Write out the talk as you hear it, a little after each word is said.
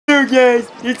Hello guys,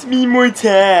 it's me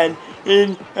Morton,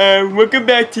 and welcome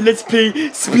back to Let's Play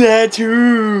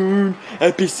Splatoon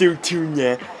episode 2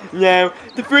 now. Now,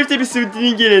 the first episode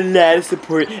didn't get a lot of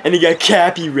support and it got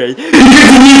copyright.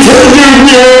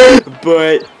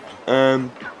 But,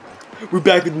 we're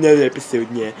back with another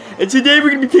episode now. And today we're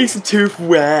gonna be playing some Turf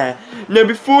War. Now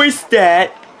before I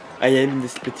start, I am in the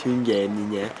Splatoon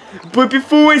game now. But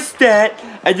before I start,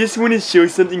 I just want to show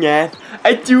something off.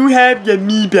 I do have the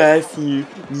amiibos here.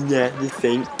 Yeah, this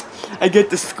thing. I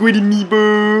got the Squid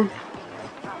amiibo.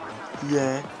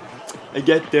 Yeah. I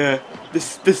got the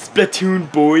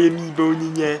Splatoon boy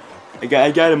amiibo. Yeah. I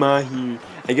got them all here.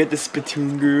 I got the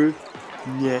Splatoon girl.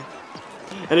 Yeah.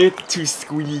 And I got the two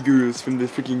Squiddy girls from the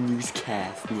freaking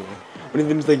newscast. Yeah. One of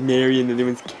them's like Mary and the other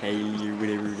one's Kylie or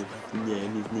whatever.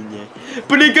 Yeah.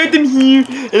 But I got them here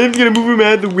and I'm gonna move them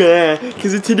out of the way.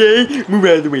 Cause today, move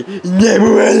out of the way. Yeah,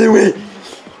 move out of the way.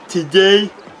 Today,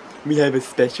 we have a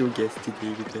special guest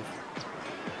today with us.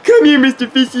 Come here, Mr.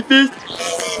 Fishy Fish.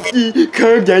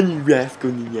 Calm down, you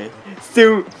rascal. Yeah.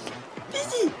 So,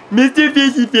 Mr.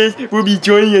 Fishy Fish will be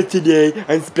joining us today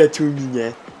on Splatoon.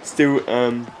 Yeah. So,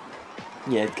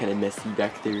 yeah, it's kind of messy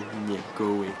back there. Yeah, go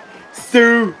away.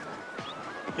 So,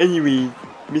 anyway,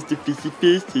 Mr. Fishy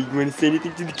Fish, do you want to say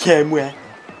anything to the camera?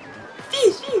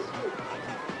 Fish!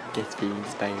 That's very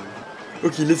inspiring.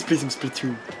 Okay, let's play some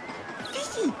Splatoon.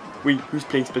 Fishy! Wait, who's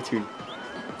playing Splatoon?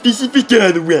 Fishy Fish, get out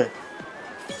of the way!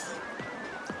 Fishy!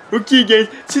 Okay, guys,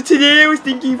 so today I was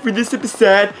thinking for this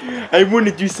episode, I want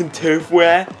to do some Turf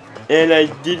War. And I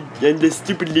did, and the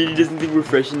stupid lady doesn't think we're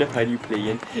fresh enough. How do you play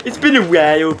in? It's been a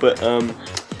while, but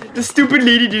the stupid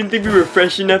lady didn't think we were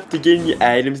fresh enough to get any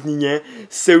items, yeah.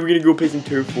 So we're gonna go play some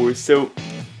Turf War. So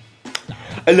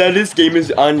a lot of this game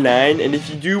is online, and if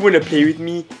you do want to play with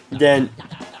me, then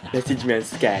message me on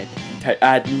Skype.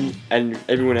 Add me and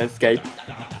everyone on Skype.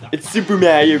 It's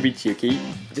SuperMarioRichie, okay?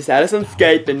 Just add us on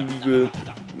Skype, and we will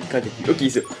contact you. Okay,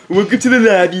 so welcome to the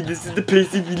lobby. This is the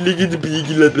place if you look at the big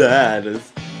labadas.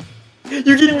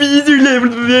 You can beat your level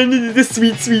to the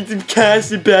sweets of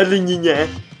cash and battling, yeah.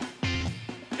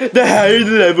 The higher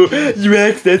the level you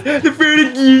access, the further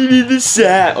you need the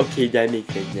shot. Okay, that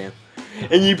makes sense now.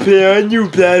 And you play on new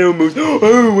battle modes.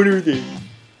 Oh, what are they?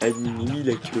 I need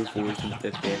like Turf Wars and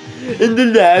stuff there. And the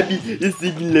lobby is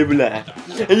taking level up.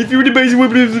 And if you want to buy some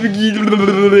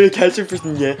weapons, catch it first,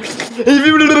 yeah. And if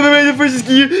you want to buy the first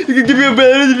skill, you can give me a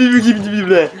battle.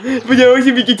 But now, if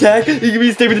you make attack, you can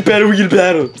be stay with the battle, we get a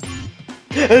battle.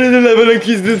 And then the level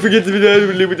increases, don't forget to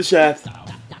live with the shafts.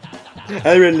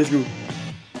 Alright, let's go.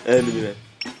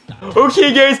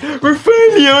 Okay guys, we're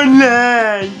finally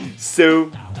online!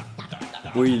 So,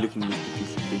 what are you looking at,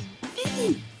 Mr.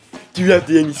 Fishy Fish? Do you have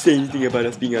to say anything about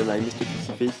us being online, Mr.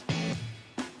 Fishy Fish?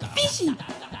 Fishy!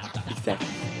 Exactly.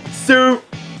 So,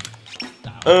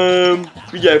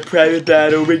 we got private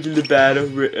battle, regular battle,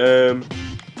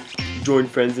 join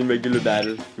friends in regular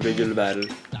battle.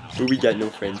 But we got no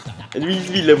friends. And we need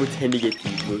to be level 10 to get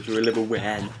people, so we're level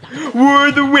 1.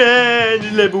 We're the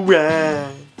 1! Level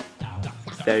 1!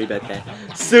 Sorry about that.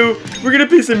 So, we're gonna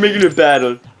play some regular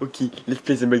battle. Okay, let's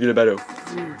play some regular battle.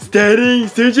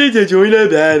 Searching to join a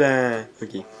battle.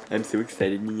 Okay, I'm so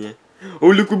excited, yeah. Oh,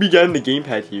 look what we got on the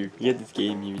gamepad here. We got this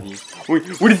game here.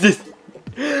 Wait, what is this?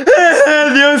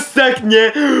 They all suck,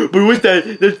 yeah. But what's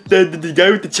that? That's the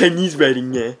guy with the Chinese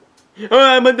writing, yeah. Oh,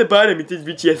 I'm on the bottom. It says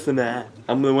Richie SNR.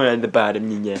 I'm the one on the bottom,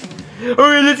 yeah.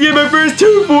 Alright, let's get my first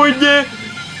Turf War, yeah.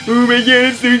 Oh my god,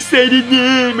 I'm so excited,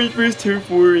 yeah. My first Turf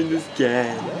War in this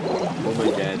game. Oh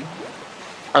my god.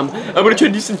 I'm gonna try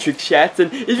to do some trick shots,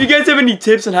 and if you guys have any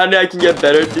tips on how I can get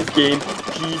better at this game,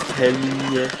 please tell me,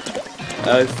 yeah.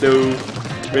 So,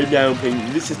 right now I'm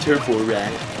playing, this is Turf War,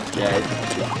 right? Yeah, this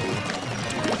is Turf War.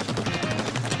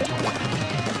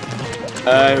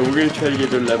 We're gonna try to get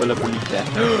their level up really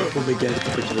fast. Oh my god, it's a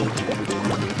bunch of other people over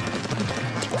there.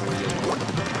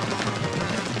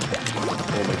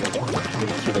 Oh my god, I'm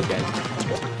gonna kill that guy.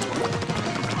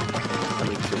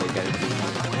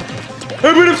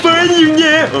 I'm gonna find you,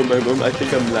 yeah! Oh my mom, I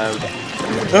think I'm loud.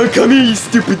 Oh, come here, you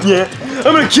stupid, yeah!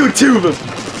 I'm gonna kill 2 of them!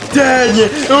 Die, yeah!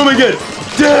 Oh my god!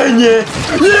 Die, yeah!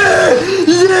 Yeah!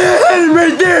 Yeah! I'm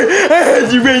right there! I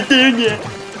had you right there, yeah!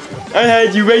 I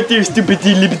had you right there, stupid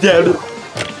little.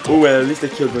 Oh well, at least I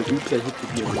killed one. Oops, I hit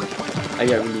the other one. I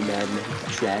got really mad and I hit the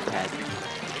tripod.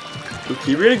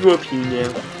 Okay, we're gonna go up here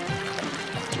now.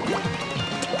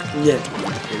 Yeah, I'm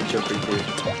gonna jump right there.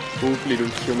 Hopefully I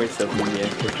don't kill myself in the air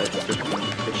because that's the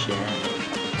shit.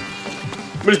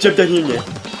 I'm gonna jump down here now.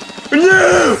 Oh,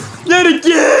 no! Not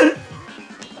again!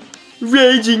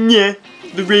 Raging, yeah.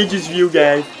 The rage is real,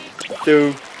 guys.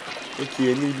 So,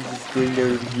 okay, I'm gonna be just going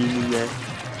down over here now.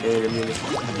 And I'm gonna...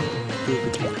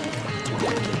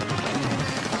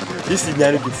 This is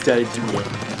not a good strategy yet.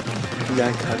 Do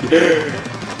not copy.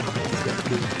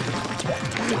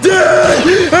 Dad!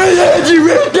 I had you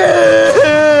right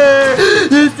there!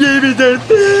 This game is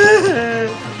unfair!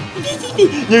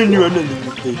 No, I'm not letting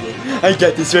you play yet. I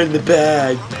got this right in the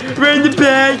bag. Right in the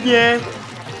bag, yeah.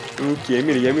 Okay, I'm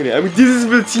gonna. This is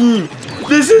for the team.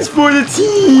 This is for the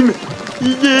team.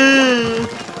 Yeah.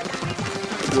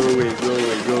 Go away.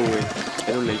 I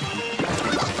don't like you.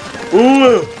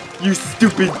 Oh, you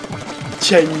stupid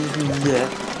Chinese man.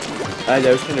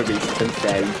 That was kind of racist. I'm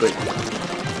sorry, but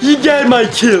he got my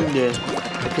kill, man. I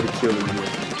could have killed him, man.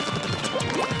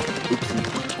 Okay,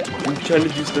 I'm trying to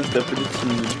do some stuff for the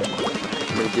team.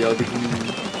 I'm gonna get all the green.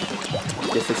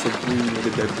 Yes, I said green. Look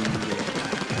at that green, man.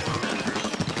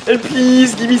 And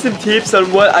please give me some tips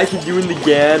on what I can do in the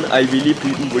game. I really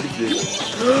appreciate. What is this?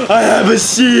 I have a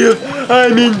shield.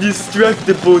 I'm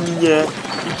indestructible, yeah.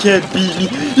 You can't beat me.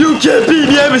 You can't beat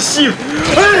me. I have a shield.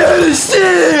 I have a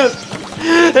shield.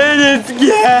 And it's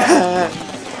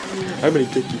I'm gonna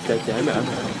get you back there. I'm gonna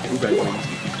move out.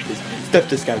 Stuff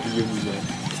just got real, man.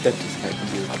 Stuff just got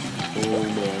real. Oh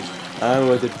man, I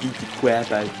want to beat the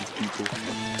crap out of these people.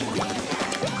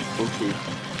 Okay.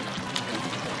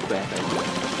 Crap out of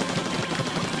them.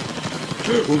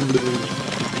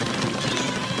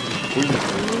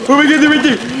 Oh my god, they're right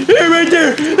there! They're right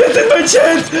there! This is my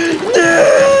chance! Yeah!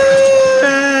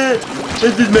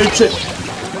 This is my chance!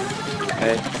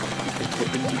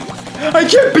 I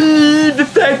can't believe the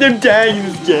fact I'm dying in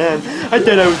this game! I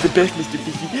thought I was the best, Mr.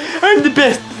 Fishy. I'm the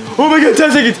best! Oh my god,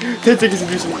 10 seconds! 10 seconds to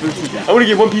do some 13. I want to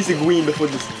get one piece of green before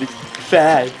this.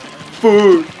 5,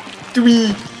 4,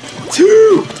 3,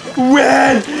 2, 1!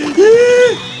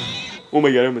 Yeah! Oh my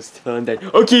god, I almost fell and died.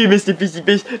 Okay, Mr. Fishy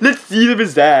Fish, let's see the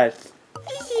results.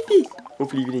 Fishy Fish.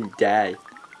 Hopefully you didn't die.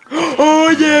 Oh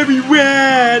yeah, we won!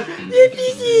 Yeah,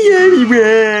 Fishy, yeah, we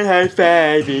won! High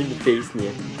five in the face,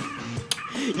 man.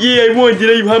 Yeah, I won.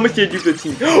 How much did I do for the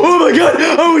team? Oh my god,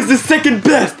 I was the second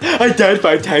best! I died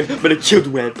 5 times, but I killed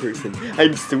 1 person.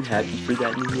 I'm so happy for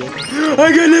that, man.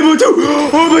 I got level 2!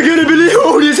 Oh my god, I believe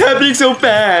this is happening so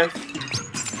fast!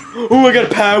 Oh, I got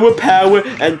power,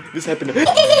 and this happened. This is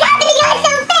happening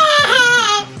so fast!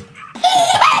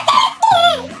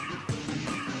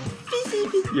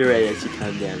 You're right, I should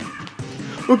calm down.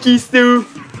 Okay, so,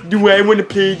 do I want to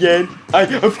play again?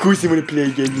 Of course I want to play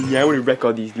again, yeah. I want to wreck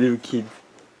all these little kids.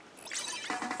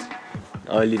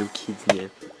 All little kids,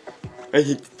 man. I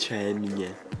hate to try them,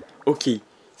 yeah. Okay,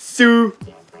 so...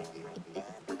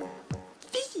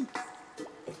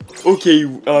 Okay,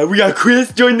 we got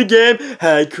Chris join the game.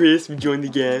 Hi, Chris, we joined the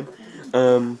game.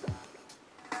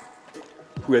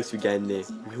 Who else we got in there?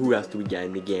 Who else do we got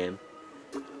in the game?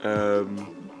 What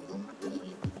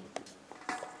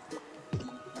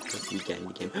do we got in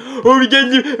the game? Oh, we got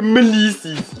new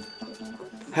Melisses.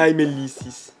 Hi,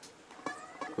 Melisses.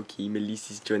 Okay,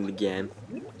 Melisses joined the game.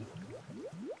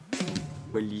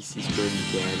 Melisses joined the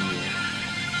game,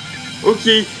 yeah.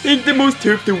 Okay, ain't the most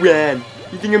turf to win.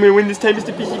 You think I'm gonna win this time,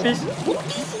 Mr. Fishy Fish?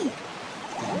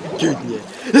 Good, yeah.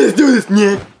 Let's do this,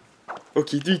 yeah.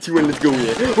 Okay, 3, 2, 1, let's go,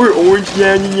 yeah. We're orange,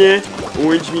 yeah.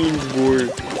 Orange means we're...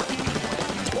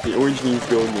 Okay, orange means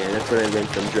go, yeah. That's what I learned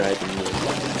from driving, yeah.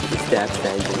 The stop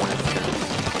signs and last time.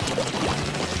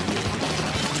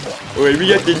 Alright, we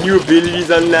got the new abilities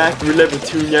unlocked. We're level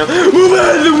 2 now. Move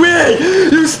out of the way!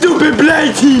 You stupid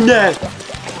blind team, now!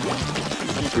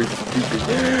 Stupid.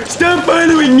 Stop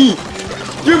following me!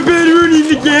 You're bad ruining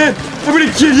the game! I'm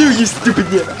gonna kill you, you stupid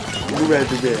yeah. Move out of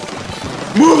the way.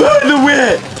 Move out of the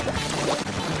way!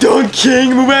 Don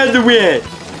King, move out of the way!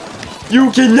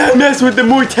 You cannot mess with the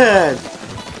Morton!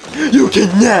 You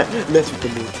cannot mess with the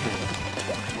Morton.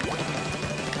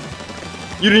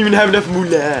 You don't even have enough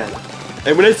moolah.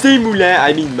 And when I say moolah,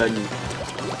 I mean money.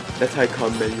 That's how I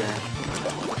call malad.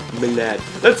 Malad.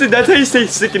 That's how you say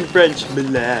sick in French.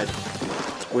 Malad.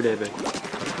 Whatever.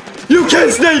 You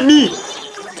can't snipe me!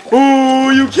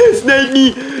 Oh, you can't snipe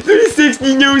me!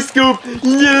 360 no scope!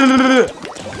 Yeah!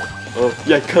 Oh,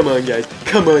 yeah, come on, guys.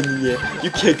 Come on, yeah.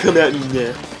 You can't come at me,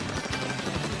 yeah.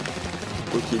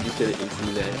 Okay, you can't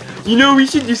answer that. You know, we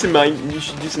should do some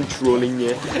trolling,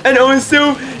 yeah. And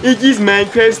also, Iggy's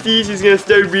Minecrafties is gonna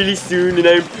start really soon, and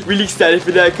I'm really excited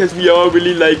for that because we all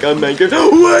really like Minecraft.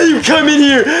 Why are you coming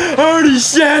here? I already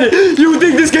shot it! You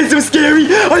think this guy's so scary?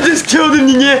 I just killed him,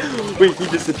 yeah. Wait, he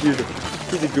disappeared.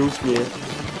 He's a ghost, man.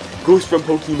 Ghost from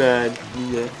Pokemon.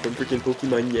 Yeah, from freaking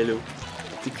Pokemon Yellow.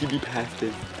 It's a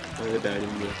creepypasta all about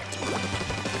him, yeah.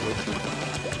 Okay.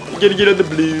 We gotta get on the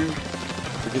blue.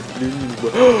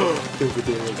 Over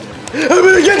there right now. I'm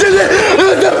gonna get to that!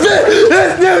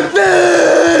 That's not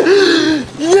fair!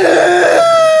 Yeah!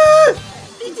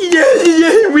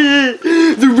 Yeah,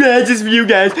 the rage is real,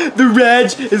 guys. The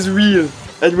rage is real.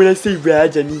 And when I say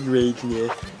rage, I mean rage,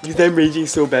 yeah. Because I'm raging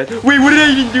so bad. Wait, what did I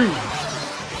even do?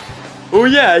 Oh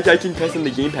yeah, I can press on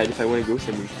the gamepad if I want to go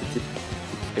somewhere.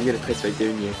 I'm gonna press right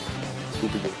there, yeah.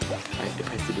 Over there. I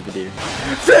pressed it over there.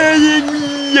 Flying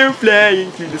me, I'm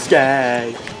flying through the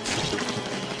sky.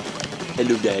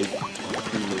 Hello, guys.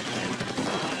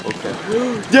 Okay.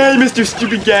 Die, Mr.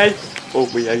 Stupid Guy. Oh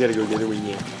wait, I gotta go the other way,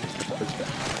 yeah.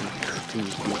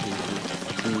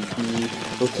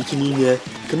 Okay, come here, yeah.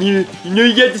 Come here. You know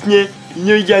you got this, yeah. You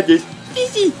know you got this.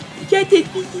 Fishy, you got this,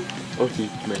 Fishy. Okay,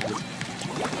 come on.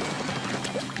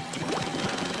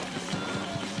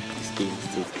 This game is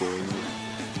so boring.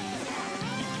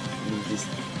 Just...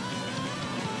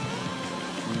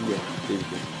 Yeah, there we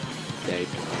go. There we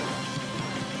go.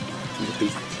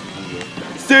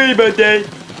 Sorry about that.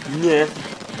 Yeah,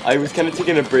 I was kind of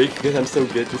taking a break because I'm so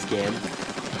good at this game.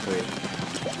 Sorry.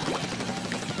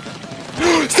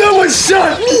 Someone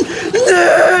shot me!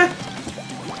 Yeah!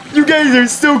 You guys are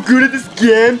so good at this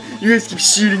game. You guys keep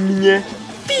shooting me, yeah.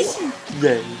 Fishy.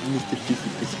 Yeah, Mr. Fishy.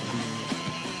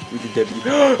 With the W.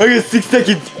 I got 6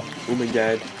 seconds. Oh my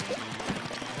god.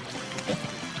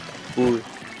 Ooh,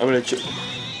 I'm gonna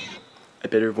I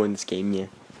better win this game, yeah.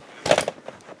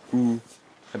 Ooh,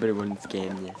 I better win this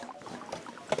game, yeah.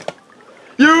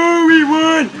 Yo, we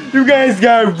won! You guys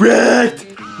got wrecked!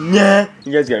 Yeah,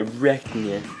 you guys got wrecked,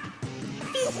 yeah.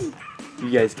 You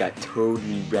guys got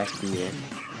totally wrecked, yeah.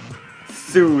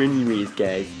 So, anyways,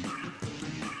 guys,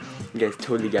 you guys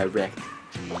totally got wrecked.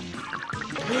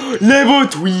 Level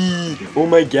 3! Oh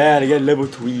my god, I got level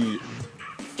 3.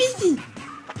 Fishy!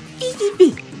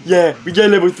 Fishy! Yeah, we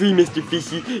got level 3, Mr.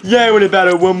 Fishy. Yeah, I want to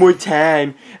battle one more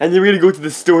time. And then we're gonna go to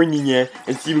the store, yeah,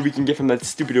 and see what we can get from that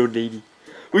stupid old lady.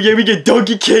 Oh yeah, we get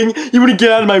Donkey King. You wanna get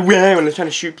out of my way when I'm trying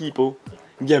to shoot people.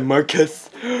 Yeah,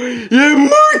 Marcus. Yeah,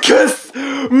 Marcus!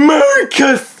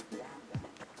 Marcus!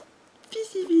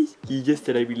 Fishy Fish. He just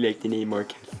said I really like the name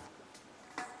Marcus.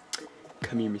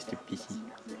 Come here, Mr. Fishy.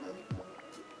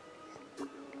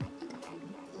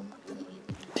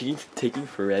 Taking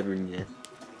forever, yeah.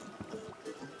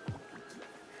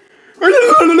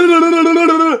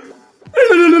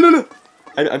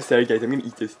 I'm sorry, guys. I'm gonna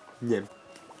eat this. Yeah.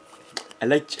 I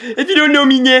like. If you don't know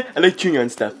me, yeah, I like chewing on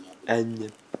stuff.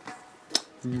 And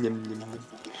yum, yum,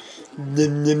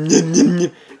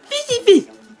 yum. Fishy fish.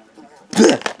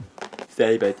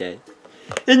 Sorry about that.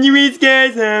 Anyways,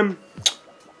 guys,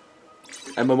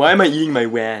 why am I eating my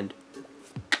wand?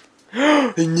 Fishy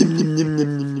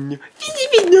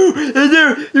fish, no,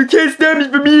 no, you can't stop me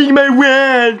from eating my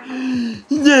wand.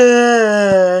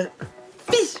 Yeah.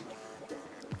 Fish.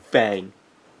 Fine.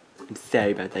 I'm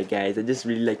sorry about that, guys. I just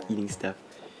really like eating stuff.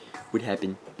 What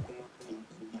happened?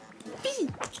 Fishy.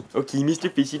 Okay, Mr.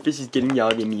 Fishy Fish is getting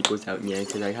all the meeples out, yeah,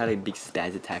 because I had a big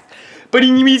spaz attack. But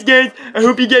anyways, guys, I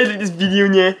hope you guys like this video,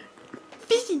 yeah.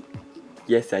 Fishy.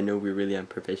 Yes, I know we're really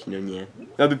unprofessional, yeah.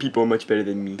 Other people are much better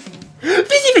than me.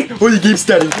 Fishy Fish! Oh, the game's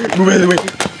starting. Move out of the way.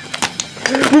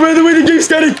 Move out of the way, the game's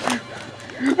starting.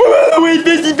 Move out of the way,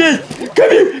 Fishy Fish.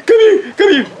 Come here, come here, come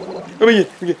here. Oh my god,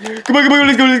 okay. Come on,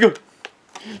 let's go, let's go.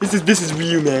 This is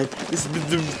real, man.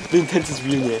 The intent is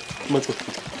real, man. Come on, let's go.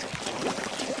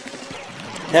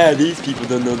 Ah, these people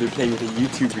don't know they're playing with a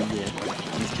YouTuber, yeah.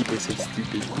 These people are so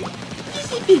stupid.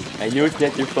 I know it's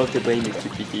not their fault to blame Mr.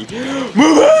 Fishy.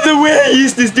 Move out of the way, you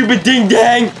stupid ding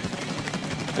dang!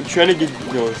 I'm trying to get,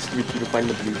 stupid people find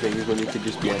the blue thing. When they could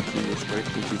just be on Team this part,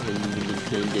 which is when you've been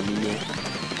playing gaming, yeah.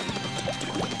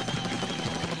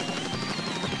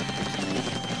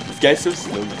 This guy's so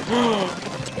slow.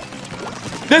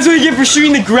 That's what you get for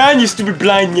shooting the ground, you stupid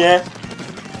blind, yeah?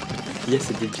 Yes,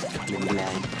 I did just come in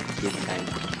blind. Yes,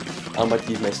 I'm about to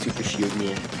use my super shield,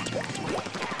 yeah.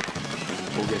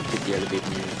 We're gonna take the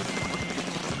elevator, yeah.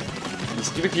 These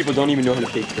stupid people don't even know how to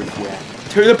play turf war.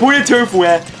 The point of turf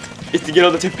war is to get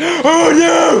all the turf. Oh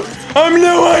no! I'm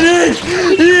low on ink!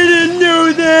 You didn't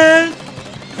know that!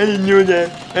 I didn't know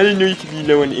that. I didn't know you could be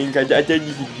low on ink. I thought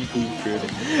you could be going further.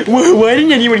 Why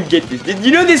didn't anyone get this?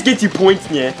 You know this gets you points,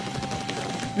 yeah?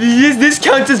 This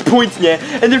counts as points, yeah,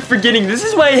 and they're forgetting. This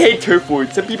is why I hate turf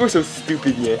wars. Some people are so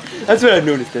stupid, yeah. That's what I've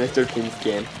noticed when I started playing this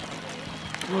game.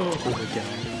 Oh my god.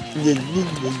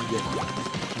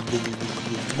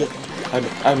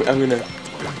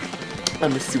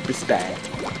 I'm a super spy.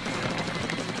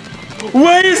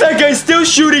 Why is that guy still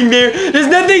shooting there? There's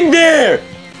nothing there!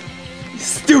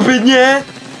 Stupid, yeah?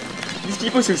 These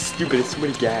people are so stupid, I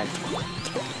swear to god.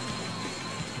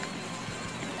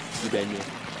 You bad, yeah.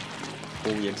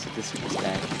 Oh yeah, so this super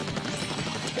stack.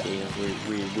 Okay,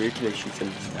 where can I shoot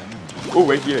some stuff? Oh,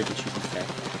 right here I can shoot some stuff.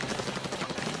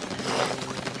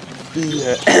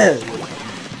 Yeah.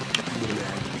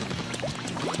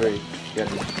 Sorry, got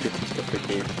some stuff right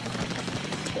there.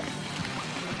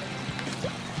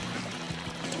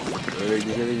 There's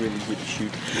nothing really good to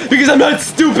shoot. Because I'm not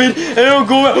stupid and I don't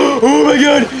go out. Oh my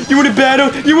god! You want a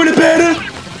battle? You want a battle?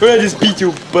 Or I just beat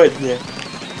your butt, yeah.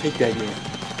 Take that, yeah.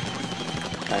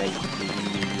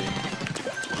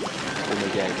 Oh my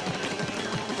god.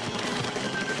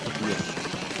 Yeah.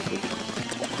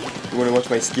 You wanna watch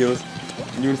my skills?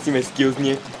 You wanna see my skills,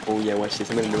 yeah? Oh yeah, watch this.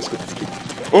 I'm gonna no-scope this kid.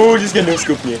 Oh, just got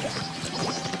no-scope, yeah.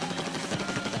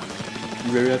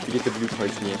 You really have to get the blue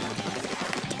parts, yeah.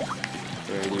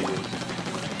 Alright, there you go.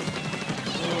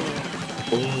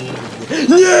 Oh.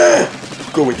 Yeah!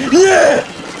 Go away. Yeah!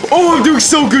 Oh, I'm doing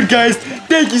so good, guys!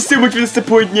 Thank you so much for the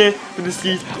support, yeah, for the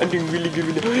series. I'm doing really good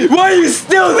with it. Why are you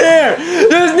still there?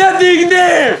 There's nothing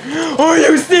there! Are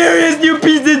you serious, you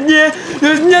pieces, yeah?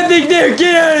 There's nothing there!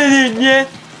 Get out of here, yeah!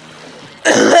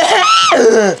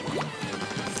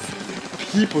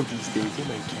 People these days, oh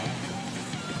my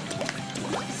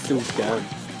god. So dumb.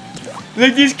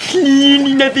 Like, there's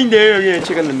clearly nothing there. I'm gonna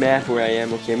check on the map where I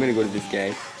am. Okay, I'm gonna go to this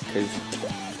guy, because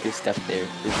there's stuff there.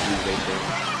 There's blue right there.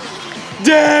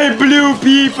 Die, blue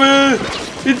people!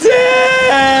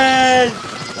 Die!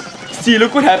 See,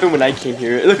 look what happened when I came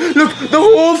here. Look, the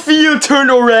whole field turned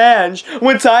orange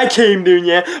once I came there,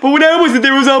 yeah. But when I wasn't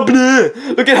there, it was all blue.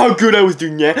 Look at how good I was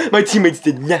doing, yeah. My teammates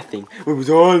did nothing. It was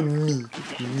all me,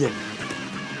 yeah.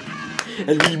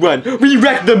 And we won. We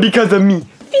wrecked them because of me.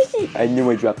 I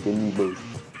knew I dropped the amiibos.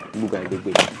 Move out of the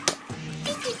way.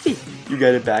 You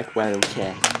got it back? Well, I don't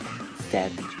care.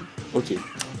 Savage. Okay.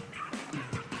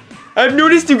 I've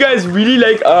noticed you guys really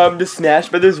like the Smash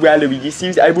Brothers Waluigi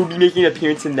series. I will be making an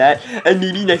appearance in that, and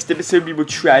maybe next episode we will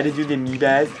try to do the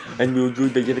amiibos, and we'll do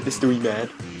the story mad.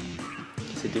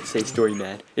 So I did say story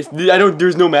mad.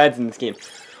 There's no mads in this game.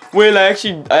 Well, I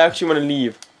actually want to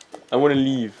leave. I want to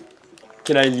leave.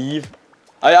 Can I leave?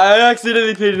 I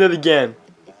accidentally played another game.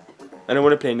 I don't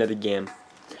want to play another game.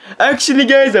 Actually,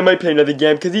 guys, I might play another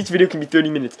game because each video can be 30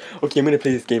 minutes. Okay, I'm gonna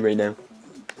play this game right now.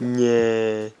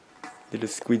 Yeah. Little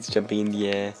squids jumping in the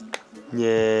air.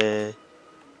 Yeah.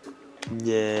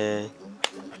 Yeah.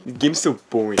 This game's so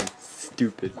boring.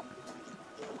 Stupid.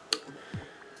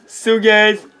 So,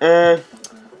 guys, I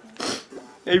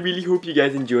really hope you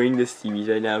guys enjoying this series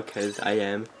right now because I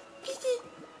am.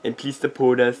 And please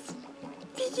support us.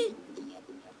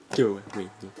 Go away.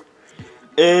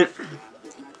 And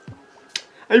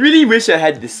I really wish I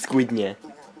had this squid, yeah.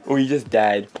 Oh, he just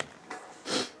died.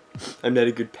 I'm not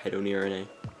a good pet owner, aren't I?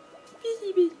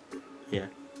 Yeah.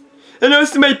 And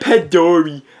also my pet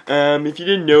Dory. If you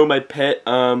didn't know, my pet,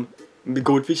 the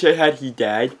goldfish I had, he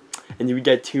died. And then we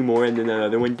got 2 more, and then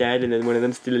another one died, and then one of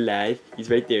them's still alive. He's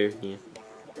right there, yeah.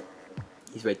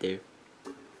 He's right there.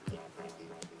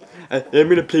 I'm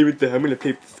gonna play with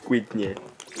the squid, yeah.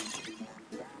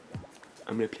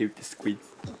 I'm gonna play with the squids.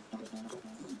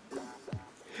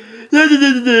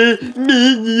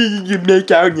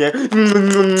 Make out, yeah.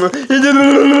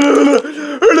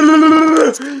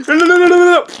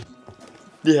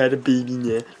 They had a baby,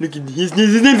 yeah. Look at his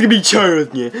name's gonna be Charles,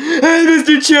 yeah. Hey,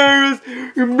 Mr. Charles.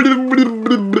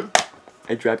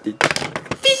 I dropped it.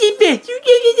 Fishy fish, you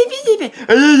gave me the fishy fish.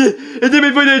 And then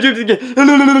before I dropped it again.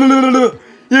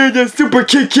 Yeah, the super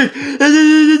kick.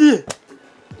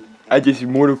 I just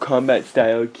Mortal Kombat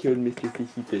style killed Mr.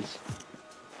 Fishy Fish.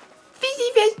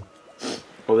 Fishy Fish.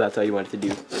 Oh, that's all you wanted to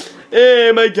do.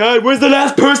 Hey, my God, where's the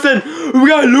last person? We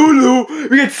got Lulu,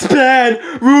 we got Span,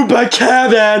 ruled by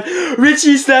Kevin,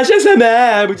 Richie /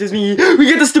 SMM, which is me. We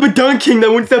get the stupid Dunk King that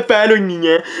won't stop following me,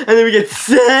 yeah? And then we get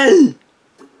Say.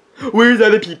 Where's the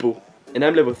other people? And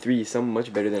I'm level 3, so I'm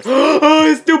much better than.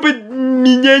 Oh, stupid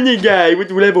Minyanya guy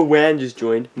with level 1 just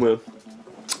joined. Well,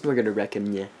 we're gonna wreck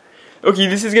him, yeah. Okay,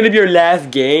 this is gonna be our last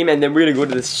game, and then we're gonna go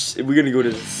to the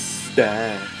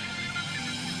star.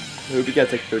 I hope you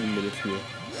guys like 30 minutes here.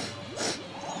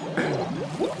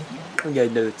 We got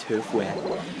another turf wet.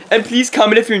 And please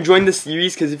comment if you're enjoying the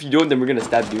series, because if you don't, then we're gonna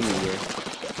stop doing it here.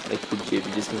 Like legit,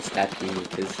 we're just gonna stop doing it,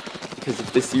 because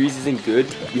if the series isn't good,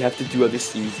 we have to do other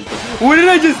series again. What did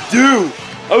I just do?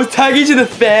 I was talking to the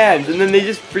fans, and then they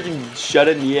just freaking shut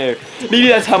in the air. Maybe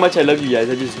that's how much I love you guys.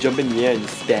 I just jump in the air and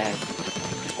stab.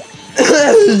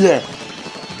 Yeah.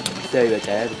 Sorry about that,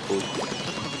 I have a cold.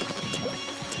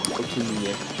 Okay,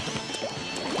 yeah.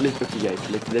 Okay guys,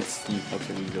 let's see how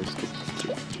can we roast this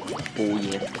kid. Oh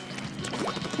yeah.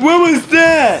 What was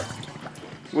that?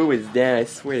 What was that? I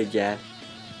swear to God.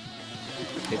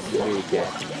 I swear to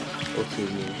God. Okay,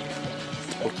 man.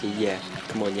 Okay, yeah.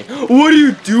 Come on, yeah. What are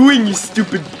you doing, you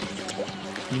stupid?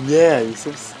 Yeah, you're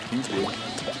so stupid.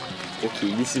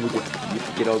 Okay, this is what you have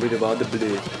to get all rid of all the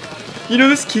blue. You know,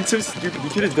 this kid's so stupid. He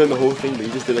could have done the whole thing, but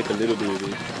he just did like a little bit of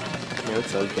it. Now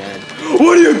it's all gone.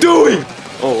 What are you doing?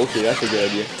 Oh, okay, that's a good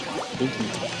idea. Thank you.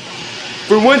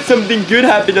 For once, something good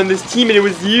happened on this team, and it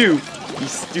was you. You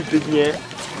stupid, yeah.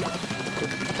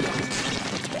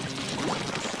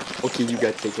 Okay, you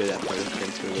gotta take care of that part of the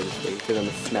fence when I go this way, because I'm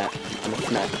a smack.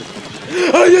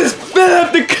 I just fell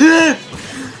off the cliff!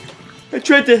 I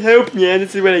tried to help, yeah,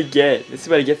 this is what I get. This is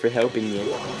what I get for helping, yeah.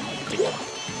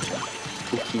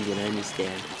 Okay, then I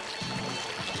understand.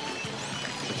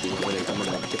 Okay, I'm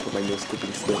gonna put my nose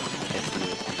sticking still.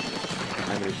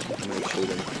 I'm gonna show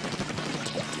them.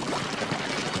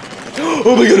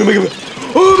 Oh my god, oh my god!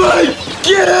 Oh my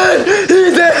god!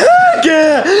 He's a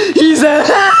hacker! He's a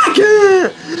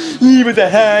hacker! He was a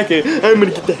hacker. I'm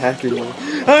gonna get the hacker now.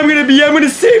 I'm gonna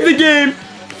save the game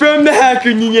from the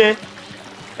hacker, yeah.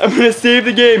 I'm gonna save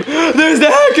the game. There's the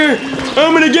hacker!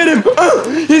 I'm gonna get him! Oh,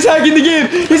 he's hacking the game!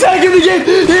 He's hacking the game!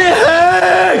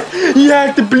 He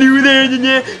hacked the blue there,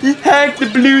 yeah. He hacked the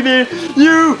blue there.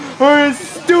 You are a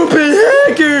stupid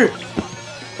hacker!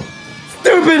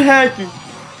 Stupid hacker!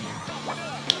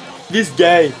 This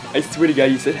guy, I swear to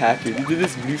God, you said hacker.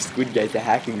 This blue squid guy's a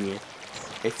hacker, yeah.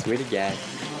 I swear to God.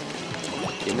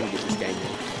 Okay, I'm gonna get this guy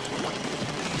now.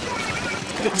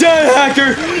 Die,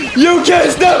 hacker! You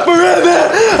can't stop forever!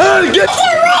 I'll get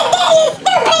you right there, you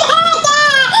stupid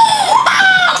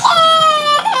hacker!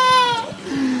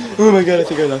 Oh my god, I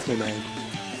think I lost my mind.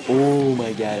 Oh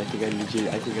my god, I think I need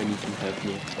some help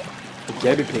here. Okay,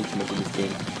 I've been playing too much of this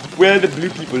game. Well, the blue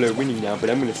people are winning now, but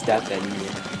I'm gonna stop that in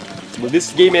here. Well,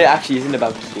 this game actually isn't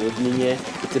about kills, yeah.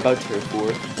 It's about turf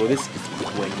war. Well, this specific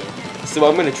one, yeah. So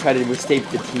I'm gonna try to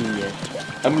save the team, yeah.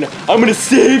 I'm gonna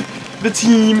save the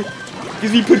team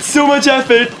because we put so much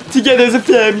effort together as a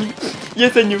family.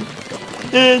 Yes, I know.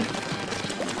 And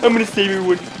I'm gonna save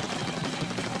everyone.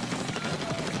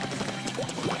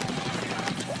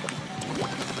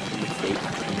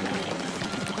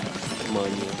 Come on,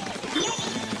 yeah.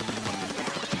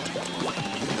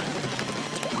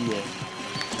 Yeah.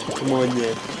 Come on,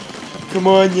 yeah. Come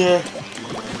on, yeah.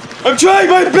 I'm trying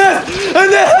my best,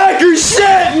 and the hacker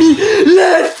shot me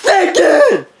last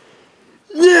second!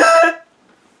 Yeah!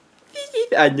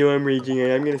 I know I'm raging,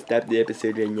 and I'm gonna stop the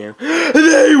episode right now.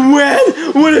 They won!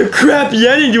 What a crappy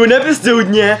ending to an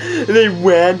episode, yeah! They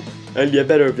won! I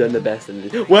better have done the best of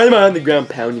it. Why am I on the ground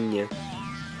pounding, yeah?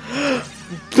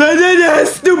 But then that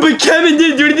stupid Kevin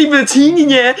didn't do anything for the team,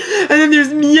 yeah! And then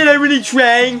there's me, and I'm really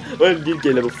trying! Well, I did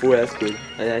get level 4, that's good.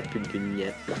 That's pretty good,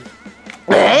 yeah.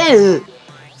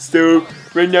 So,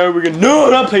 right now we're gonna— No,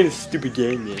 I'm not playing this stupid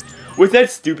game yet. What's that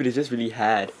stupid? It's just really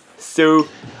hard. So,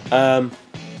 I'm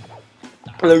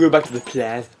gonna go back to the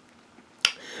plaza.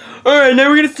 Alright, now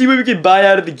we're gonna see what we can buy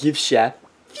out of the gift shop.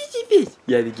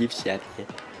 Yeah, the gift shop, yeah.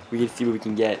 We're gonna see what we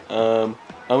can get. I'm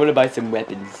gonna buy some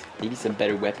weapons. Maybe some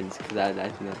better weapons, because I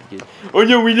think that'd be good. Oh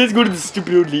no, let's go to the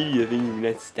stupid old lady. I think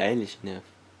we're not stylish enough.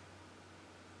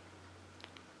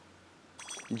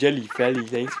 Jelly Felly,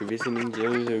 thanks for visiting.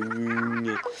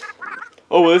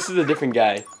 Oh, well, this is a different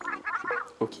guy.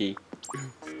 Okay.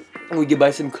 We can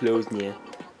buy some clothes, yeah.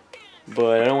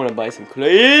 But I don't want to buy some clothes.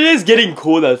 It is getting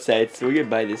cold outside, so we're gonna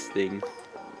buy this thing.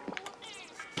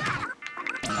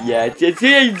 Yeah, it's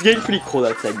getting pretty cold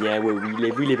outside, yeah, where we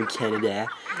live. We live in Canada.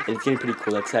 And it's getting pretty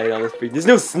cold outside. There's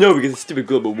no snow because it's stupid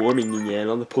global warming, yeah, and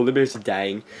all the polar bears are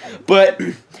dying. But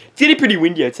it's getting pretty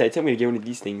windy outside, so I'm gonna get one of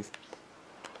these things.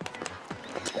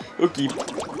 Okay,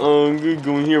 I'm gonna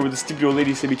go in here where the stupid old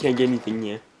lady said we can't get anything,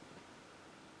 yeah.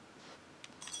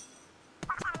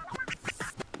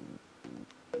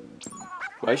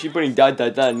 Why is she putting ... at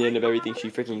the end of everything she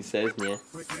freaking says, yeah?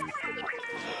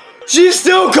 She's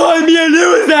still calling me a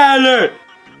news handler!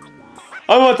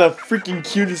 I want the freaking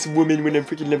cutest woman when I'm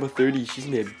freaking level 30. She's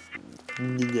gonna...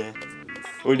 Yeah.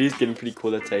 Oh, it is getting pretty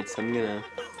cold outside, so I'm gonna...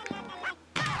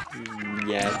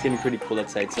 Yeah, it's getting pretty cold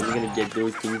outside, so I'm gonna get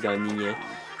those things on, yeah.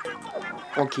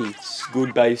 Okay,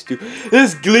 goodbye, Stu.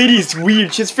 This lady is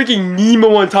weird. She has freaking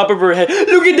Nemo on top of her head.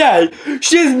 Look at that!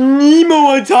 She has Nemo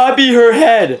on top of her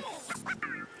head!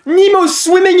 Nemo's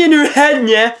swimming in her head,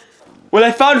 yeah? Well,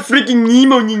 I found freaking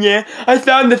Nemo, yeah? I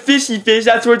found the fishy fish.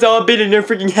 That's where it's all been in her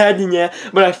freaking head, yeah?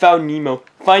 But I found Nemo.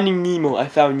 Finding Nemo. I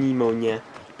found Nemo, yeah.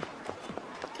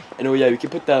 And oh yeah, we can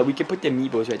put the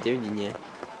amiibos right there, yeah.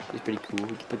 It's pretty cool.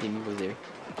 We can put the amiibos there.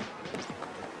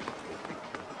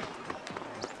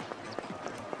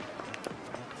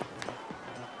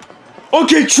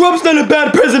 Okay, Trump's not a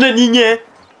bad president, yeah.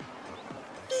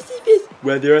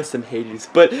 well, there are some haters,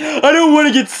 but I don't want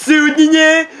to get sued,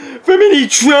 yeah, from any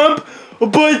Trump,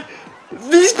 but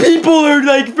these people are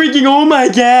like freaking, oh my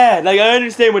god. Like, I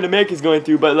understand what America's going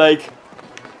through, but like,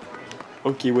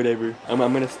 okay, whatever. I'm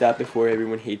gonna stop before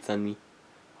everyone hates on me.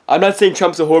 I'm not saying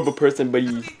Trump's a horrible person, but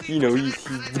he's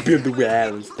the bit of the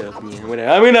world and stuff. Yeah, whatever.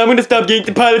 I'm gonna stop getting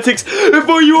to politics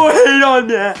before you all hate on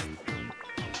that.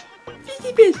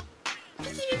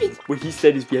 What he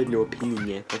said is we have no opinion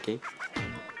yet. Okay.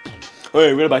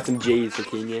 Alright, we're gonna buy some J's.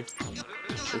 Okay, yeah.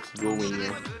 Let's go in,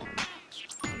 yeah.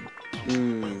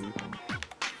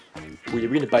 Oh yeah,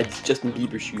 we're gonna buy these Justin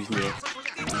Bieber shoes, yeah.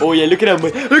 Oh yeah, look at how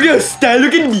style.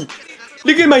 Look at me.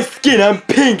 Look at my skin. I'm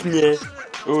pink, yeah.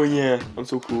 Oh yeah, I'm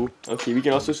so cool. Okay, we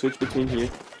can also switch between here.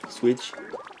 Switch.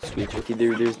 Okay,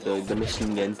 there's the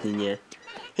machine guns thing, yeah.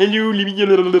 Hello,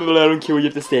 I don't care what you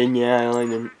have to say, yeah. I like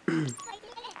them.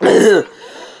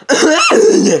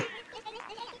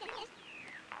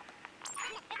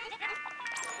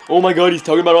 Oh my god, he's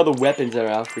talking about all the weapons that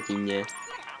are out freaking, yeah.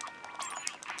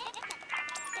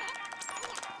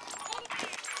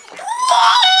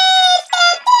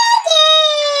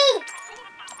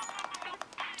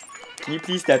 Can you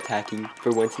please stop hacking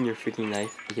for once in your freaking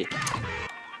life? Okay.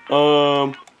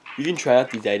 You can try out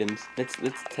these items. Let's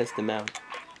test them out.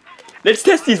 Let's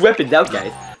test these weapons out,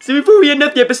 guys. So before we end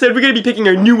up the episode, we're gonna be picking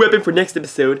our new weapon for next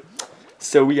episode.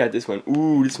 So we got this one.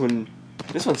 Ooh, this one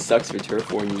sucks for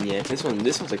turf warning, yeah. This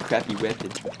one's a crappy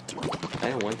weapon. I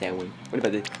don't want that one. What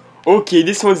about this? Okay,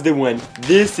 this one's the one.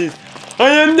 This is. I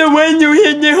am the one who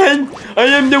hit the one. I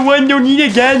am the one who need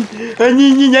a gun. I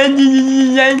need a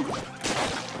gun.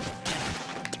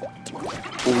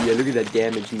 Oh yeah, look at that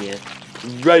damage, man.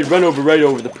 Right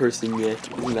over the person, yeah.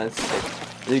 Isn't that sick?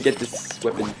 Let me get this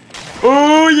weapon.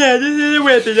 Oh yeah, this is a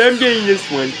weapon. I'm getting this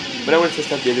one, but I want to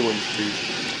test out the other ones first.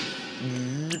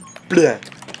 Blah.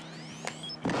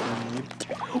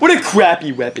 What a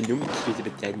crappy weapon. Nobody cares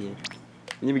about that, yeah.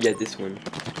 And then we got this one.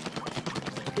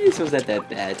 This one's not that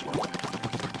bad.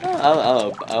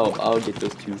 I'll get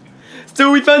those two.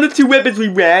 So we found the two weapons we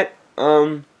want.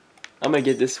 I'm gonna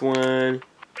get this one.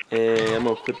 And I'm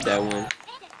gonna equip that one.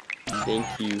 Thank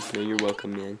you. No, you're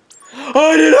welcome, man.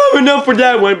 I didn't have enough for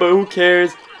that one, but who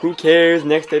cares? Who cares?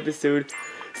 Next episode.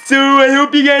 So I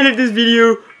hope you guys like this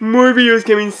video. More videos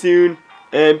coming soon.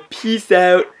 And peace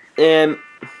out. And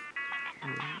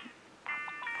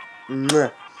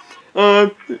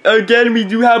again, we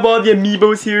do have all the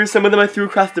amiibos here. Some of them I threw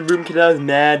across the room because I was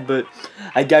mad, but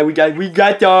we got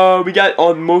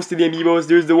most of the amiibos.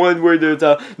 There's the one where there's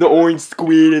the orange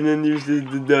squid, and then there's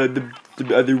the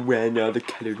other one, the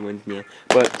colored ones, yeah.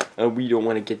 But we don't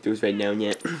want to get those right now,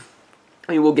 yeah.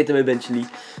 I mean, we'll get them eventually.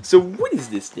 So what is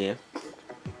this, yeah?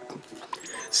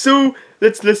 So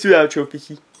let's do the outro,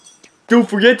 fishy. Don't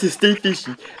forget to stay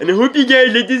fishy. And I hope you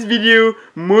guys like this video.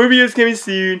 More videos coming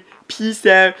soon. Peace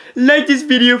out. Like this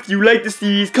video if you like the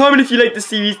series. Comment if you like the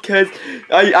series, cause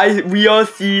we all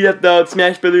see that the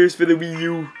Smash Brothers for the Wii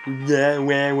U,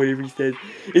 whatever he says,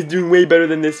 is doing way better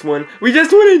than this one. We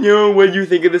just want to know what you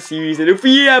think of the series, and if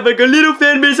we have like a little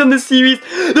fan base on the series,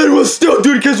 then we'll still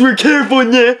do it cause we're careful,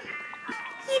 yeah.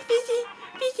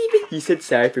 He said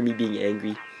sorry for me being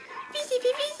angry.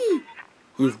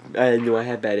 I know I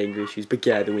have bad anger issues, but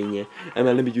get out of the way, yeah.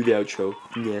 Let me do the outro.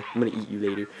 Yeah, I'm gonna eat you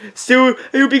later. So,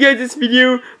 I hope you guys like this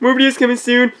video. More videos coming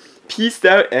soon. Peace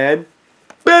out, and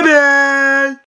bye-bye!